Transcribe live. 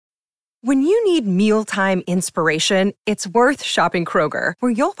When you need mealtime inspiration, it's worth shopping Kroger,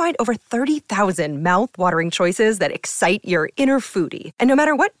 where you'll find over 30,000 mouth-watering choices that excite your inner foodie. And no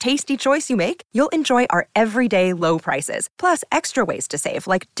matter what tasty choice you make, you'll enjoy our everyday low prices, plus extra ways to save,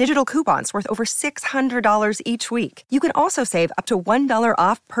 like digital coupons worth over $600 each week. You can also save up to $1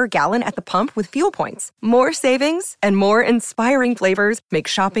 off per gallon at the pump with fuel points. More savings and more inspiring flavors make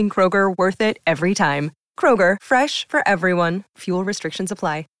shopping Kroger worth it every time. Kroger, fresh for everyone. Fuel restrictions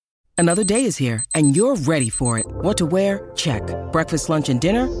apply. Another day is here, and you're ready for it. What to wear? Check. Breakfast, lunch, and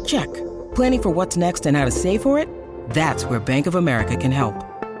dinner? Check. Planning for what's next and how to save for it? That's where Bank of America can help.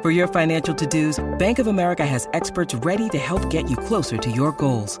 For your financial to-dos, Bank of America has experts ready to help get you closer to your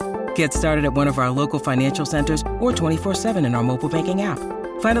goals. Get started at one of our local financial centers or 24/7 in our mobile banking app.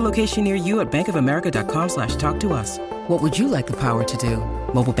 Find a location near you at bankofamerica.com/talktous. What would you like the power to do?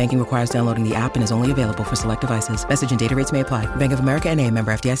 Mobile banking requires downloading the app and is only available for select devices. Message and data rates may apply. Bank of America N.A.,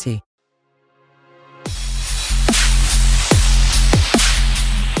 member FDIC.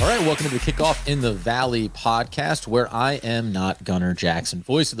 All right, welcome to the Kickoff in the Valley podcast, where I am not Gunnar Jackson,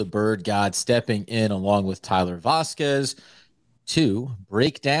 voice of the bird god, stepping in along with Tyler Vasquez to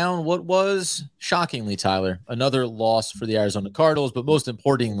break down what was, shockingly, Tyler, another loss for the Arizona Cardinals. But most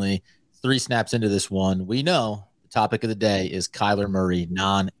importantly, 3 snaps into this one, we know the topic of the day is Kyler Murray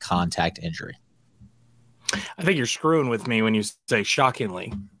non-contact injury. I think you're screwing with me when you say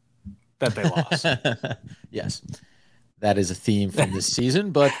shockingly that they lost. Yes. That is a theme from this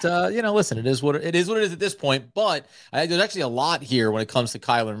season, but listen, it is what it is at this point. But there's actually a lot here when it comes to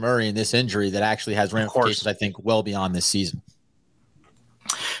Kyler Murray and this injury that actually has ramifications, I think, well beyond this season.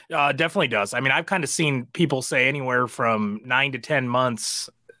 Definitely does. I mean, I've kind of seen people say anywhere from 9 to 10 months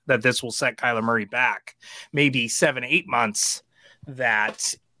that this will set Kyler Murray back, maybe 7, 8 months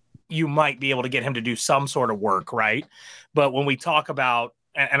that you might be able to get him to do some sort of work, right? But when we talk about,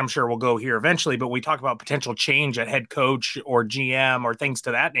 and I'm sure we'll go here eventually, but we talk about potential change at head coach or GM or things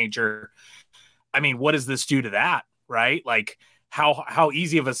to that nature. I mean, what does this do to that, right? Like how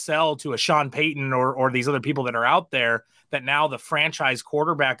easy of a sell to a Sean Payton or these other people that are out there that now the franchise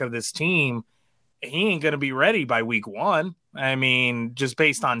quarterback of this team, he ain't going to be ready by week 1. I mean, just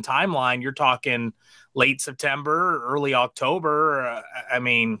based on timeline, you're talking late September, early October. I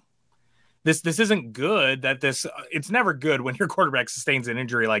mean, This isn't good. It's never good when your quarterback sustains an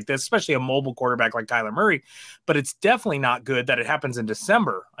injury like this, especially a mobile quarterback like Kyler Murray. But it's definitely not good that it happens in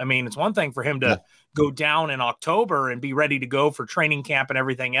December. I mean, it's one thing for him to go down in October and be ready to go for training camp and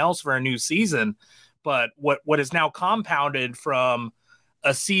everything else for a new season. But what is now compounded from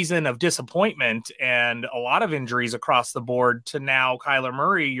a season of disappointment and a lot of injuries across the board to now Kyler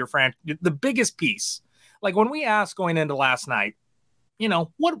Murray, the biggest piece. Like when we asked going into last night,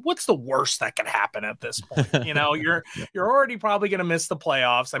 what's the worst that could happen at this point? You're already probably going to miss the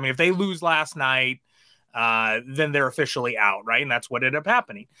playoffs. I mean, if they lose last night, then they're officially out, right? And that's what ended up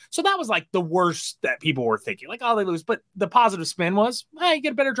happening. So that was like the worst that people were thinking, like, oh, they lose. But the positive spin was, hey, you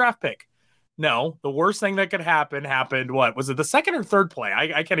get a better draft pick. No, the worst thing that could happened. What was it? The second or third play?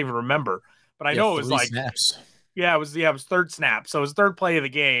 I can't even remember, but I know it was like snaps. Yeah, it was third snap. So it was third play of the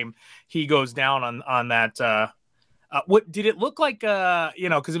game. He goes down on that. What did it look like? Because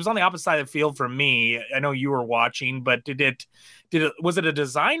it was on the opposite side of the field from me. I know you were watching, but was it a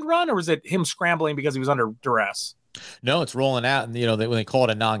designed run or was it him scrambling because he was under duress? No, it's rolling out, and when they call it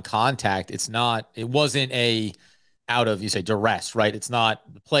a non-contact, it wasn't a out of, you say, duress, right? It's not,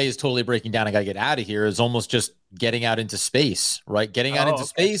 the play is totally breaking down, I got to get out of here. It's almost just getting out into space, right? Getting out into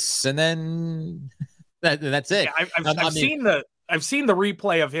space, and then that's it. Yeah, I've seen the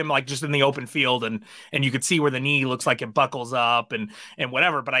replay of him like just in the open field and you could see where the knee looks like it buckles up and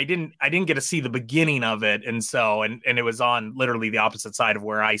whatever, but I didn't get to see the beginning of it. And so, and it was on literally the opposite side of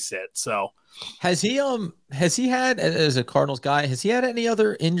where I sit. So has he had, as a Cardinals guy, has he had any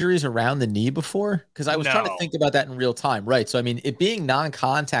other injuries around the knee before? Cause I was trying to think about that in real time. Right. So, I mean, it being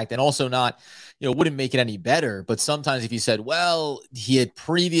non-contact and also not, wouldn't make it any better. But sometimes if you said, well, he had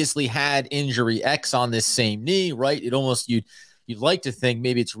previously had injury X on this same knee, right? It almost, you'd like to think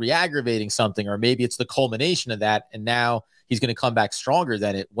maybe it's re-aggravating something, or maybe it's the culmination of that, and now he's going to come back stronger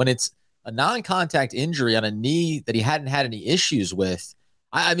than it. When it's a non-contact injury on a knee that he hadn't had any issues with,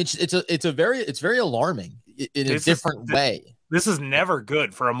 I mean, it's very alarming in a different way. This is never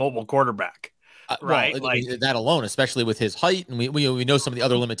good for a mobile quarterback, right? Well, like that alone, especially with his height, and we know some of the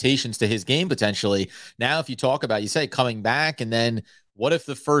other limitations to his game potentially. Now, if you talk about, you say coming back, and then what if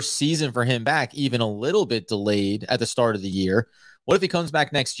the first season for him back, even a little bit delayed at the start of the year? What if he comes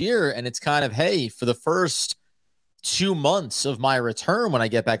back next year and it's kind of, hey, for the first 2 months of my return when I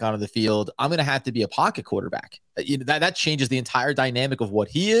get back onto the field, I'm going to have to be a pocket quarterback. That changes the entire dynamic of what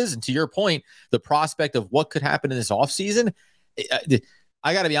he is. And to your point, the prospect of what could happen in this offseason,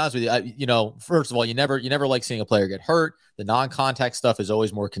 I got to be honest with you. First of all, you never like seeing a player get hurt. The non-contact stuff is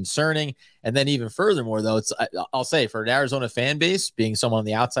always more concerning. And then even furthermore, though, I'll say for an Arizona fan base, being someone on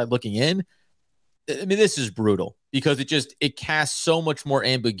the outside looking in, I mean, this is brutal because it casts so much more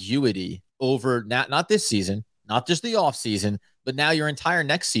ambiguity over not this season, not just the off season, but now your entire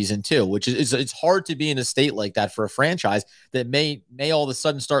next season too, which is it's hard to be in a state like that for a franchise that may all of a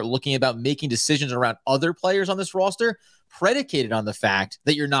sudden start looking about making decisions around other players on this roster predicated on the fact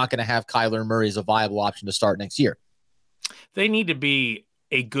that you're not going to have Kyler Murray as a viable option to start next year. They need to be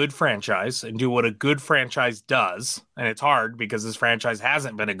a good franchise and do what a good franchise does. And it's hard because this franchise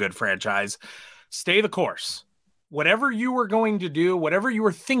hasn't been a good franchise. Stay the course. Whatever you were going to do, whatever you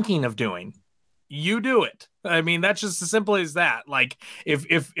were thinking of doing, you do it. I mean, that's just as simple as that. Like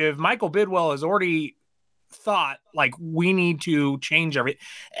if Michael Bidwell has already thought like we need to change everything.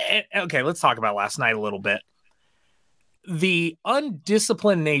 Okay, let's talk about last night a little bit. The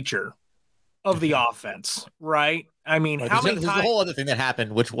undisciplined nature of the offense, right? I mean, how many times? There's a whole other thing that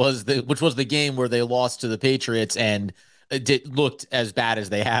happened, which was the game where they lost to the Patriots and it looked as bad as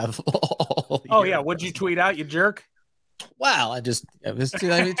they have. Oh yeah, what'd you tweet out, you jerk? Wow, I said,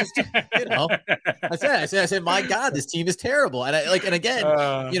 my God, this team is terrible. And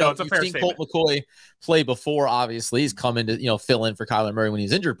you've seen Colt McCoy play before. Obviously, he's come in to fill in for Kyler Murray when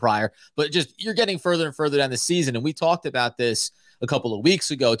he's injured prior. But just you're getting further and further down the season, and we talked about this a couple of weeks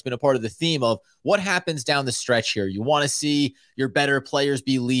ago. It's been a part of the theme of what happens down the stretch here. You want to see your better players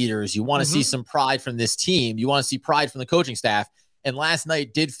be leaders. You want to see some pride from this team. You want to see pride from the coaching staff. And last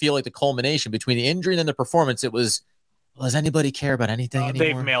night did feel like the culmination between the injury and then the performance. It was. Well, does anybody care about anything anymore?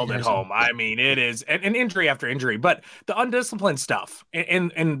 They've mailed it home. I mean, it is an injury after injury, but the undisciplined stuff.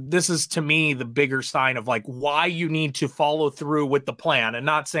 And this is, to me, the bigger sign of like why you need to follow through with the plan. And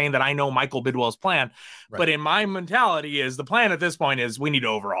not saying that I know Michael Bidwell's plan, right. But in my mentality is the plan at this point is we need to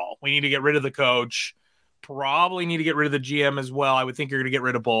overhaul. We need to get rid of the coach, probably need to get rid of the GM as well. I would think you're going to get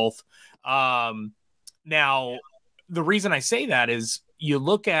rid of both. Now, the reason I say that is you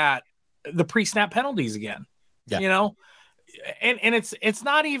look at the pre-snap penalties again. Yeah. And it's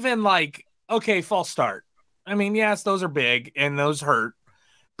not even like, okay, false start. I mean, yes, those are big and those hurt,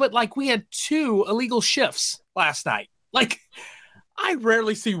 but like we had 2 illegal shifts last night. Like I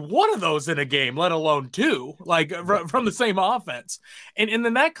rarely see one of those in a game, let alone 2, like from the same offense. And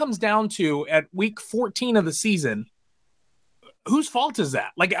then that comes down to at week 14 of the season, whose fault is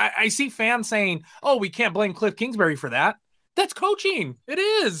that? Like I see fans saying, oh, we can't blame Cliff Kingsbury for that. That's coaching. It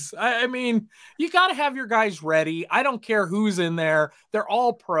is. I mean, you got to have your guys ready. I don't care who's in there. They're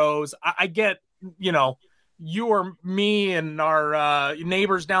all pros. I get, you or me and our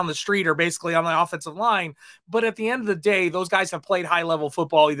neighbors down the street are basically on the offensive line. But at the end of the day, those guys have played high-level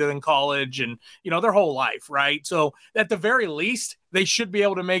football either in college and, their whole life, right? So at the very least, they should be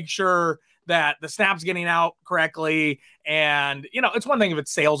able to make sure that the snap's getting out correctly. And, it's one thing if it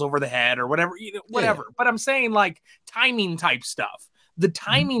sails over the head or whatever, whatever. Yeah. But I'm saying like timing type stuff. The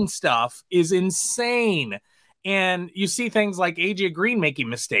timing stuff is insane. And you see things like AJ Green making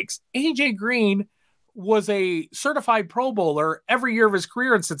mistakes. AJ Green was a certified Pro Bowler every year of his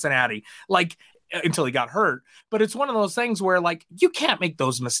career in Cincinnati. Like, until he got hurt. But it's one of those things where like you can't make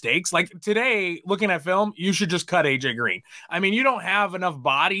those mistakes. Like today, looking at film, you should just cut AJ Green. I mean, you don't have enough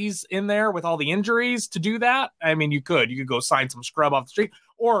bodies in there with all the injuries to do that. I mean, you could go sign some scrub off the street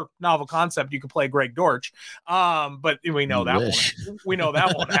or novel concept. You could play Greg Dortch. But we know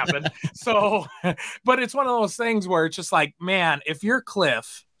that won't happen. So, but it's one of those things where it's just like, man, if you're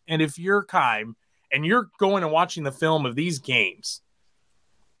Cliff and if you're Keim and you're going and watching the film of these games,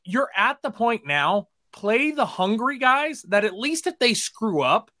 you're at the point now, play the hungry guys that at least if they screw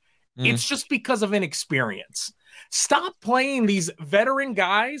up, it's just because of inexperience. Stop playing these veteran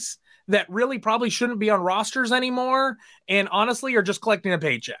guys that really probably shouldn't be on rosters anymore and honestly are just collecting a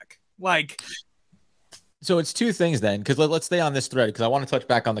paycheck. Like, so it's 2 things then, because let's stay on this thread because I want to touch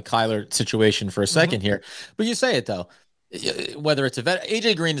back on the Kyler situation for a second here. But you say it though. Whether it's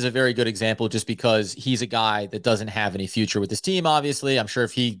AJ Green is a very good example just because he's a guy that doesn't have any future with this team. Obviously, I'm sure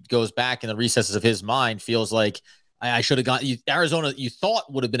if he goes back in the recesses of his mind, feels like I should have gone. Arizona, you thought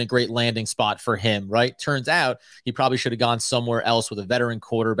would have been a great landing spot for him, right? Turns out he probably should have gone somewhere else with a veteran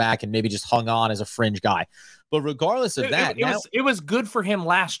quarterback and maybe just hung on as a fringe guy. But regardless of that, it was good for him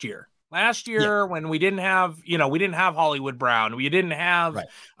last year. When we didn't have, we didn't have Hollywood Brown. We didn't have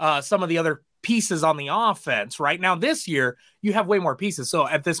some of the other pieces on the offense. Right now, this year, you have way more pieces. So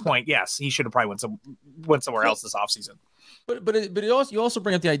at this point, yes, he should have probably went somewhere else this offseason. But you also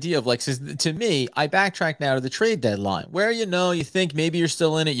bring up the idea of, like, to me, I backtrack now to the trade deadline where, you think maybe you're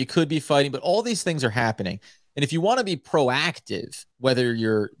still in it, you could be fighting, but all these things are happening. And if you want to be proactive, whether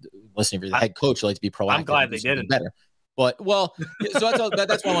you're listening, if you're the head coach, you like to be proactive. I'm glad they didn't. Better. But, so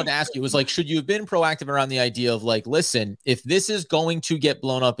that's what I wanted to ask you was, like, should you have been proactive around the idea of, like, listen, if this is going to get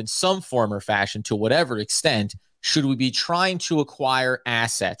blown up in some form or fashion to whatever extent, should we be trying to acquire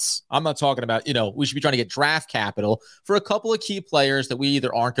assets? I'm not talking about, we should be trying to get draft capital for a couple of key players that we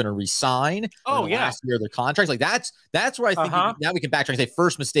either aren't going to re-sign last year of their contracts. Like that's where I think now we can backtrack and say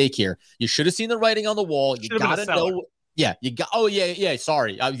first mistake here. You should have seen the writing on the wall. You got to know. Yeah, you got. Oh yeah.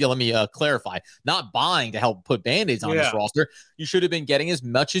 Sorry, let me clarify. Not buying to help put band-aids on this roster. You should have been getting as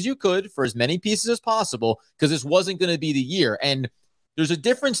much as you could for as many pieces as possible because this wasn't going to be the year. And there's a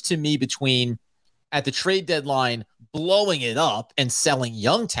difference to me between at the trade deadline blowing it up and selling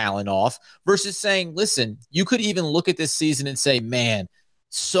young talent off versus saying, listen, you could even look at this season and say, man,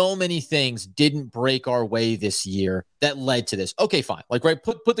 so many things didn't break our way this year that led to this. Okay, fine. Like, right,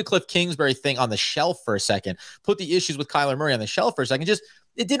 put the Cliff Kingsbury thing on the shelf for a second. Put the issues with Kyler Murray on the shelf for a second.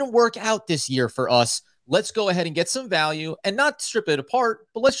 It didn't work out this year for us. Let's go ahead and get some value and not strip it apart,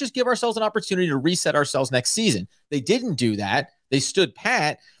 but let's just give ourselves an opportunity to reset ourselves next season. They didn't do that. They stood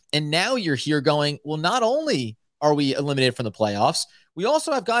pat. And now you're here going, well, not only are we eliminated from the playoffs, we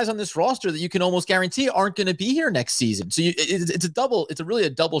also have guys on this roster that you can almost guarantee aren't going to be here next season. So it's really a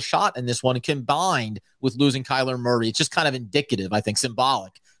double shot in this one combined with losing Kyler Murray. It's just kind of indicative, I think,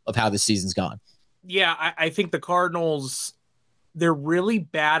 symbolic of how the season's gone. Yeah, I think the Cardinals, they're really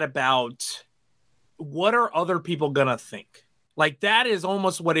bad about what are other people going to think. Like, that is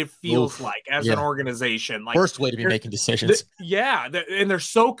almost what it feels like as an organization. Like, worst way to be making decisions. And they're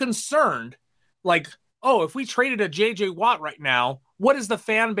so concerned. Like, oh, if we traded a J.J. Watt right now, what is the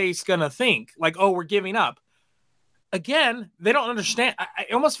fan base going to think? Like, oh, we're giving up. Again, they don't understand. I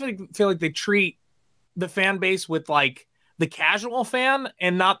almost feel like they treat the fan base with, like, the casual fan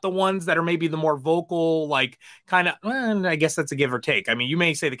and not the ones that are maybe the more vocal, like, kind of, I guess that's a give or take. I mean, you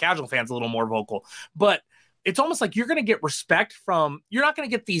may say the casual fan's a little more vocal, but it's almost like you're going to get respect you're not going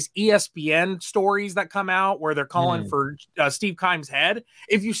to get these ESPN stories that come out where they're calling for Steve Keim's head.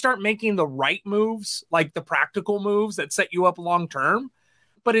 If you start making the right moves, like the practical moves that set you up long-term,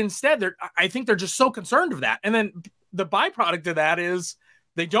 but instead I think they're just so concerned of that. And then the byproduct of that is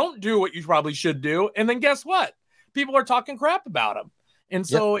they don't do what you probably should do. And then guess what? People are talking crap about them. And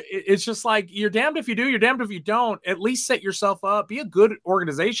so it's just like, you're damned if you do, you're damned if you don't. At least set yourself up, be a good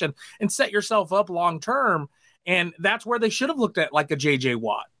organization, and set yourself up long-term. And that's where they should have looked at, like, a J.J.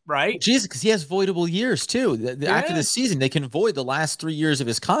 Watt, right? Jesus, because he has voidable years, too. After the season, they can void the last 3 years of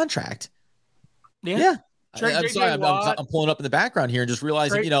his contract. Yeah. I'm sorry, I'm pulling up in the background here and just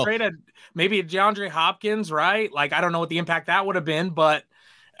realizing, maybe a DeAndre Hopkins, right? Like, I don't know what the impact that would have been, but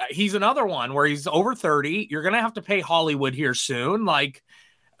he's another one where he's over 30. You're going to have to pay Hollywood here soon. Like,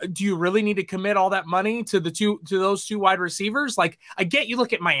 do you really need to commit all that money to those two wide receivers? Like, I get you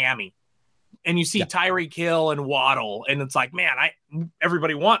look at Miami and you see Tyreek Hill and Waddle, and it's like, man,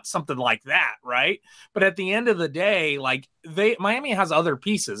 everybody wants something like that, right? But at the end of the day, like, Miami has other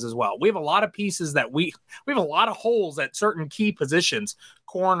pieces as well. We have a lot of pieces that we have a lot of holes at certain key positions: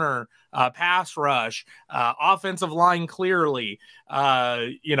 corner, pass rush, offensive line, clearly,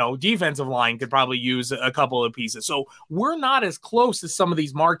 defensive line could probably use a couple of pieces. So we're not as close as some of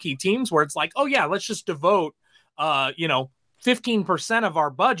these marquee teams where it's like, oh yeah, let's just devote, 15% of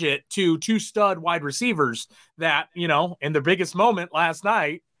our budget to two stud wide receivers that, in the biggest moment last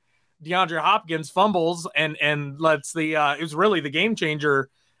night, DeAndre Hopkins fumbles and it was really the game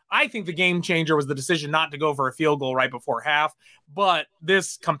changer. I think the game changer was the decision not to go for a field goal right before half, but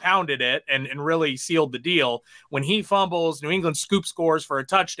this compounded it and really sealed the deal. When he fumbles, New England scoop scores for a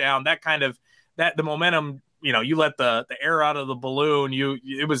touchdown. The momentum, you let the air out of the balloon.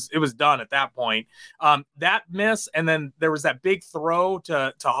 It was done at that point. That miss, and then there was that big throw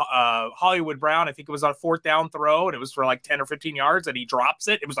to Hollywood Brown. I think it was on a 4th down throw, and it was for like 10 or 15 yards, and he drops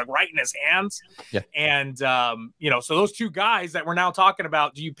it. It was like right in his hands. Yeah. And so those two guys that we're now talking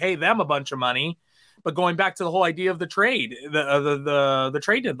about, do you pay them a bunch of money? But going back to the whole idea of the trade, the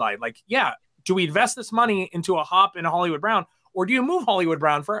trade deadline, like, yeah, do we invest this money into a Hop and a Hollywood Brown, or do you move Hollywood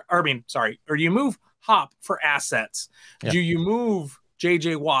Brown or do you move Hop for assets? Yeah. Do you move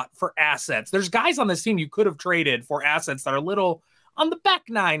J.J. Watt for assets? There's guys on this team you could have traded for assets that are a little on the back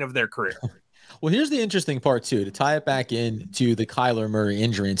nine of their career. Well, here's the interesting part, too, to tie it back into the Kyler Murray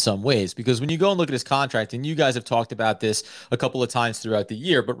injury in some ways, because when you go and look at his contract, and you guys have talked about this a couple of times throughout the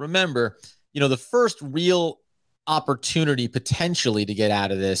year, but remember, the first real opportunity potentially to get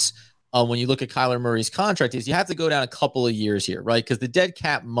out of this when you look at Kyler Murray's contract is you have to go down a couple of years here, right? Because the dead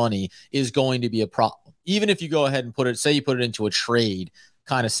cap money is going to be a problem. Even if you go ahead and put it into a trade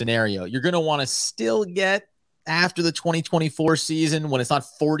kind of scenario, you're going to want to still get after the 2024 season when it's not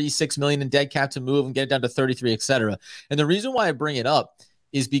 $46 million in dead cap to move and get it down to 33, et cetera. And the reason why I bring it up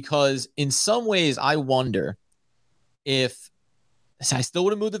is because in some ways I wonder if I still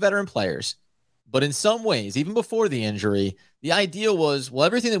would have moved the veteran players. But in some ways, even before the injury, the idea was, well,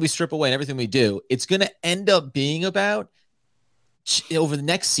 everything that we strip away and everything we do, it's going to end up being about over the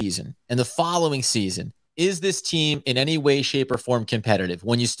next season and the following season. Is this team in any way, shape, or form competitive?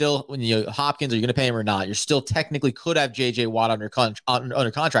 When Hopkins, are you going to pay him or not? You still technically could have J.J. Watt under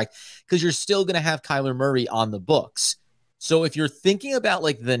contract because you're still going to have Kyler Murray on the books. So if you're thinking about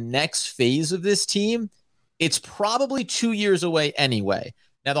like the next phase of this team, it's probably 2 years away anyway.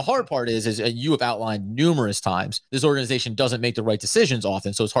 Now, the hard part is you have outlined numerous times, this organization doesn't make the right decisions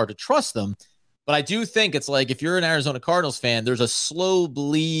often, so it's hard to trust them. But I do think it's like if you're an Arizona Cardinals fan, there's a slow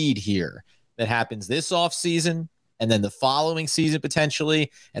bleed here that happens this offseason and then the following season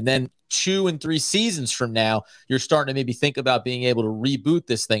potentially. And then 2 and 3 seasons from now, you're starting to maybe think about being able to reboot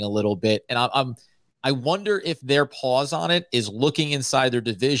this thing a little bit. And I wonder if their pause on it is looking inside their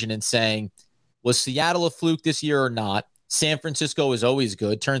division and saying, was Seattle a fluke this year or not? San Francisco is always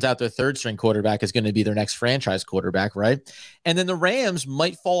good. Turns out their third string quarterback is going to be their next franchise quarterback, right? And then the Rams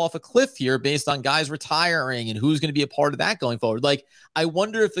might fall off a cliff here based on guys retiring and who's going to be a part of that going forward. Like, I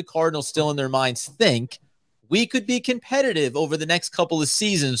wonder if the Cardinals still in their minds think we could be competitive over the next couple of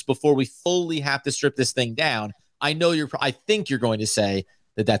seasons before we fully have to strip this thing down. I think you're going to say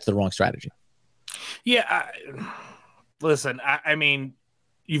that that's the wrong strategy. Yeah. Listen, I mean,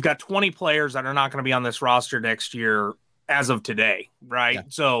 you've got 20 players that are not going to be on this roster next year as of today, right? Yeah.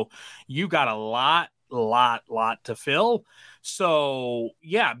 So you got a lot to fill. So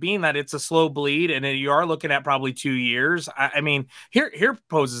yeah, being that it's a slow bleed and you are looking at probably 2 years. I mean, here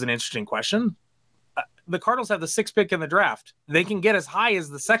poses an interesting question. The Cardinals have the 6th pick in the draft. They can get as high as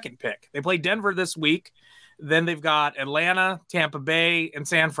the 2nd pick. They play Denver this week. Then they've got Atlanta, Tampa Bay, and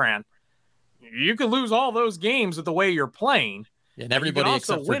San Fran. You could lose all those games with the way you're playing. Yeah, and everybody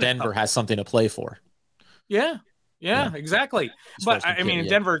except for Denver has something to play for. Yeah, exactly. But I mean, in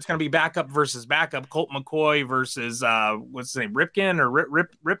Denver, it's going to be backup versus backup. Colt McCoy versus what's his name, Ripken or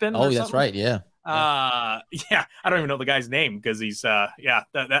Rippin? Oh, that's right. Yeah. I don't even know the guy's name because he's I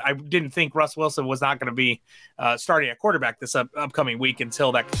didn't think Russ Wilson was not going to be starting at quarterback this upcoming week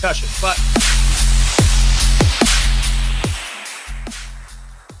until that concussion. But